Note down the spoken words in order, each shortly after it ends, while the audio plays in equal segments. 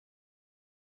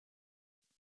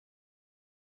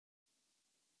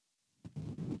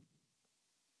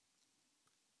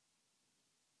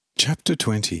Chapter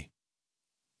 20.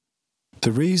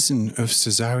 The reason of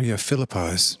Caesarea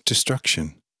Philippi's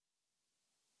destruction.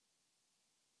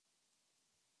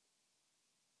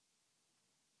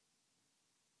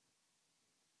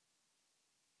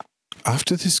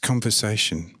 After this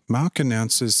conversation, Mark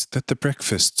announces that the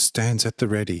breakfast stands at the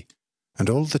ready,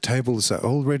 and all the tables are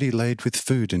already laid with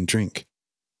food and drink.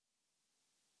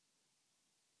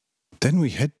 Then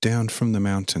we head down from the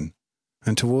mountain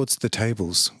and towards the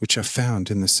tables, which are found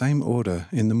in the same order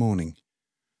in the morning,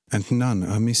 and none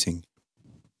are missing.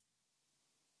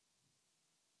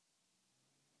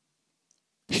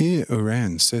 Here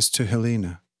Uran says to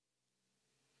Helena,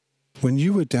 "When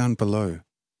you were down below,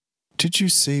 did you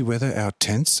see whether our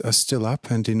tents are still up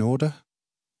and in order?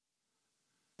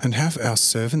 And have our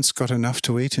servants got enough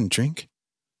to eat and drink?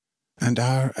 And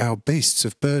are our beasts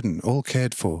of burden all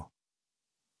cared for?"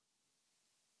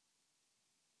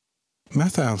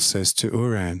 Mathael says to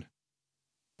Uran,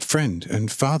 "Friend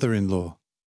and father-in-law,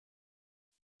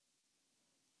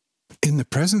 in the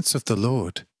presence of the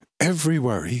Lord, every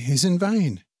worry is in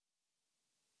vain.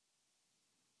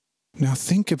 Now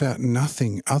think about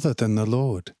nothing other than the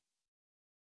Lord.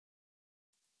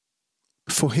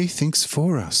 For he thinks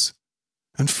for us,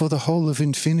 and for the whole of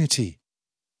infinity."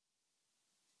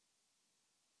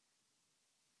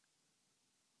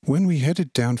 When we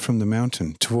headed down from the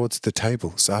mountain towards the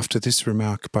tables after this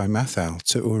remark by Mathael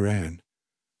to Uran,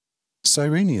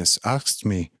 Cyrenius asked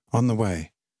me on the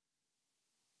way,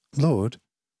 "Lord,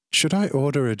 should I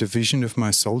order a division of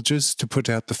my soldiers to put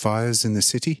out the fires in the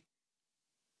city?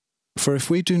 For if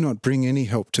we do not bring any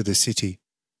help to the city,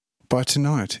 by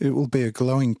tonight it will be a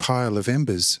glowing pile of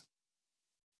embers."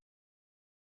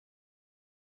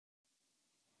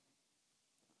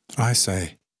 I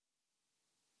say,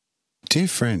 "Dear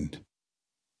friend,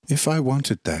 if I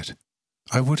wanted that,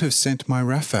 I would have sent my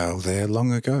Raphael there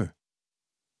long ago,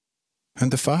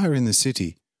 and the fire in the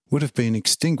city would have been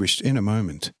extinguished in a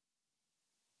moment.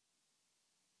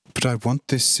 But I want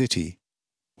this city,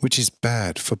 which is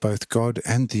bad for both God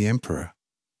and the emperor,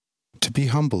 to be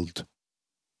humbled,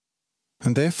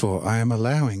 and therefore I am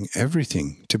allowing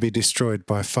everything to be destroyed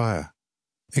by fire,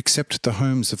 except the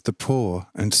homes of the poor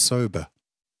and sober.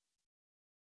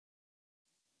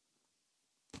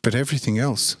 But everything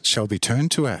else shall be turned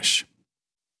to ash."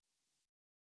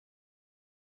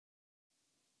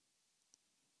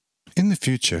 In the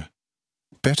future,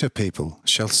 better people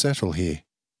shall settle here,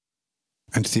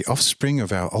 and the offspring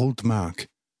of our old Mark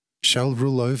shall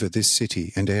rule over this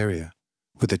city and area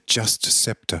with a just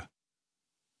sceptre,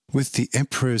 with the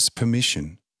emperor's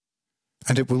permission,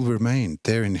 and it will remain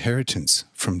their inheritance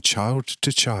from child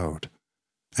to child,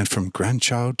 and from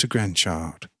grandchild to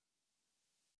grandchild.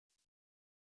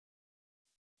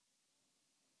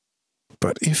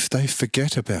 But if they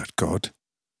forget about God,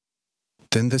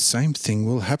 then the same thing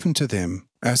will happen to them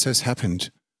as has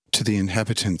happened to the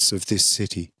inhabitants of this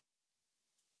city.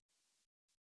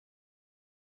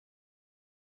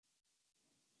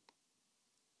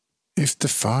 If the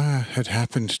fire had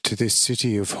happened to this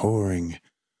city of whoring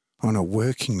on a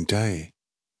working day,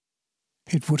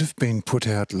 it would have been put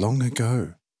out long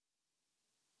ago.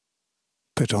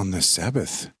 But on the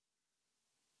Sabbath,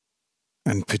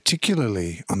 and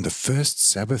particularly on the first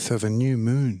Sabbath of a new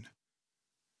moon,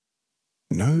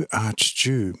 no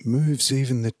Archjew moves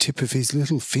even the tip of his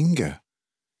little finger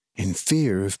in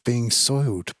fear of being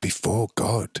soiled before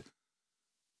God.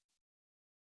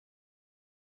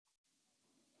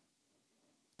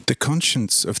 The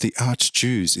conscience of the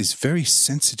Archjews is very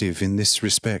sensitive in this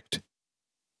respect.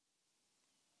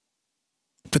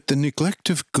 But the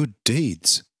neglect of good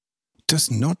deeds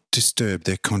does not disturb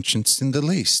their conscience in the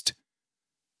least.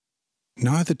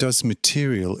 Neither does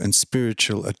material and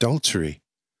spiritual adultery,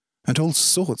 and all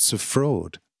sorts of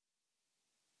fraud.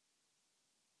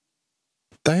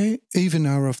 They even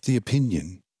are of the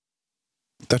opinion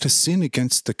that a sin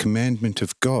against the commandment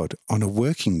of God on a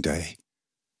working day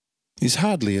is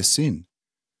hardly a sin,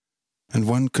 and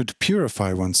one could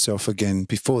purify oneself again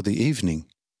before the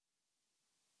evening.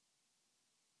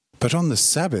 But on the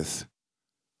Sabbath,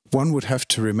 one would have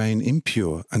to remain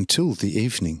impure until the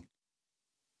evening,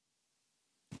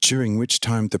 during which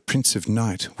time the Prince of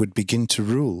Night would begin to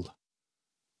rule.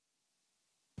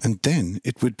 And then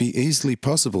it would be easily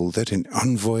possible that an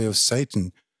envoy of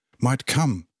Satan might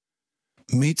come,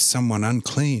 meet someone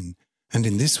unclean, and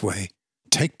in this way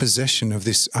take possession of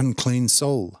this unclean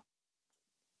soul.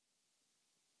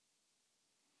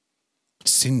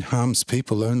 Sin harms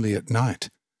people only at night,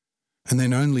 and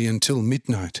then only until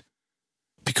midnight,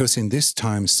 because in this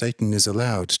time Satan is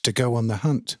allowed to go on the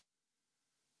hunt.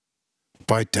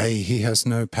 By day he has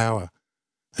no power,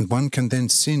 and one can then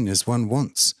sin as one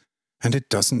wants, and it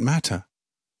doesn't matter.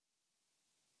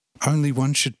 Only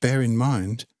one should bear in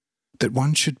mind that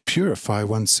one should purify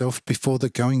oneself before the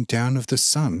going down of the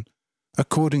sun,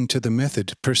 according to the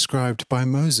method prescribed by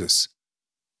Moses.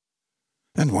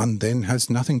 And one then has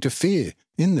nothing to fear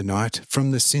in the night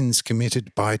from the sins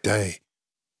committed by day.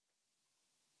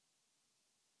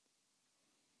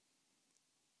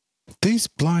 These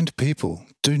blind people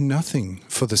do nothing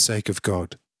for the sake of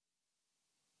God,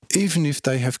 even if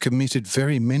they have committed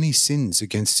very many sins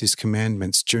against His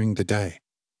commandments during the day.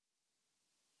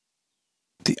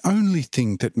 The only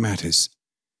thing that matters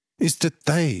is that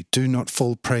they do not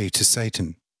fall prey to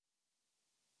Satan.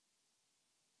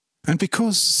 And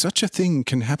because such a thing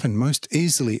can happen most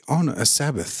easily on a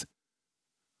Sabbath,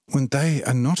 when they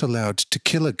are not allowed to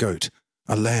kill a goat,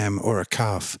 a lamb, or a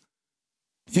calf,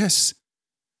 yes,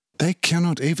 they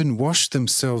cannot even wash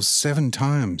themselves 7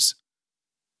 times.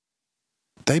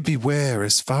 They beware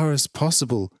as far as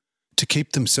possible to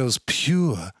keep themselves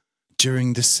pure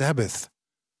during the Sabbath,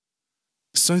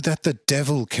 so that the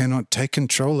devil cannot take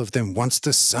control of them once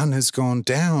the sun has gone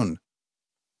down.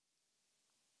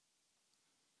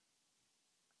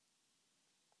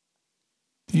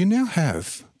 You now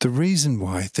have the reason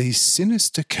why these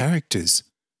sinister characters,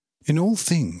 in all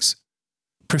things,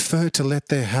 prefer to let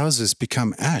their houses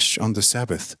become ash on the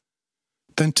Sabbath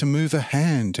than to move a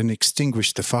hand and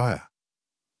extinguish the fire.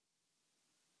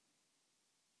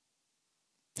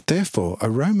 Therefore, a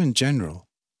Roman general,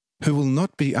 who will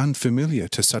not be unfamiliar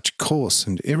to such coarse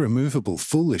and irremovable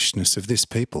foolishness of this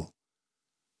people,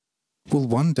 will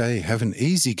one day have an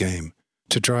easy game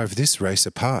to drive this race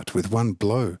apart with one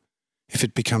blow if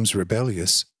it becomes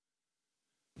rebellious,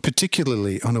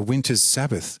 particularly on a winter's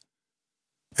Sabbath,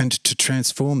 and to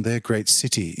transform their great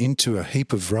city into a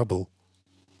heap of rubble.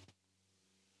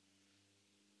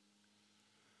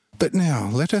 But now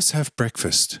let us have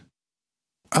breakfast.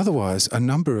 Otherwise, a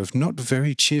number of not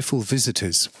very cheerful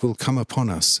visitors will come upon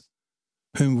us,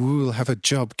 whom we will have a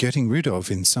job getting rid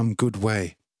of in some good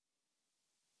way.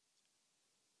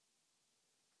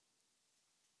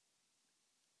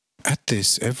 At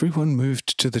this, everyone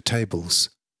moved to the tables,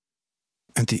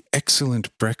 and the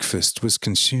excellent breakfast was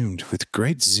consumed with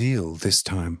great zeal this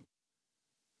time,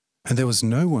 and there was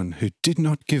no one who did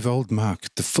not give old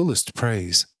Mark the fullest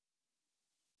praise.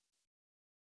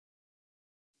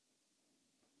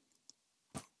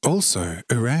 Also,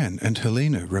 Iran and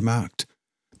Helena remarked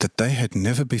that they had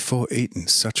never before eaten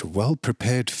such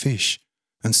well-prepared fish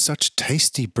and such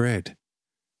tasty bread.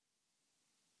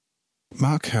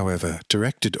 Mark, however,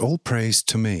 directed all praise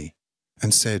to me,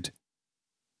 and said,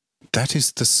 "That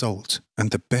is the salt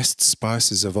and the best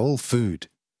spices of all food,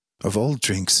 of all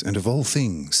drinks and of all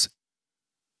things.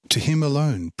 To Him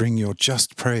alone bring your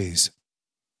just praise."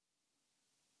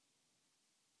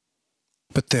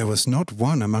 But there was not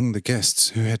one among the guests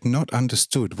who had not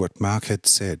understood what Mark had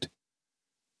said,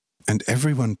 and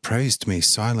everyone praised me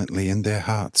silently in their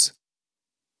hearts.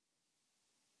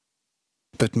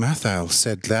 But Mathael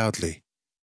said loudly,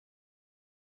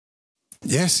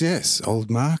 "Yes, yes, old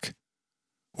Mark,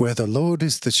 where the Lord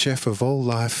is the chef of all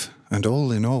life and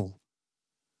all in all,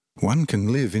 one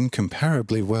can live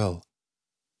incomparably well,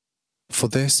 for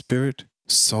their spirit,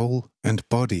 soul, and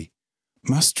body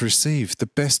must receive the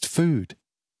best food.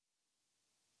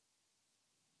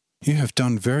 You have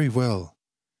done very well,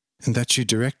 in that you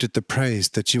directed the praise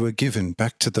that you were given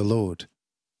back to the Lord.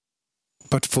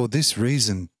 But for this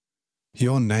reason,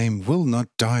 your name will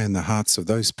not die in the hearts of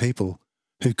those people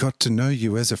who got to know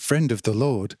you as a friend of the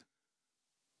Lord."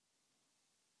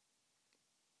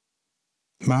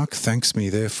 Mark thanks me,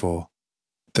 therefore,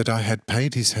 that I had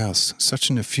paid his house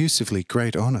such an effusively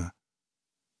great honour.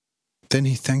 Then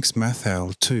he thanks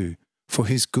Mathael too for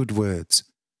his good words,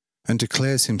 and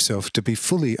declares himself to be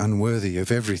fully unworthy of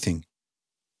everything,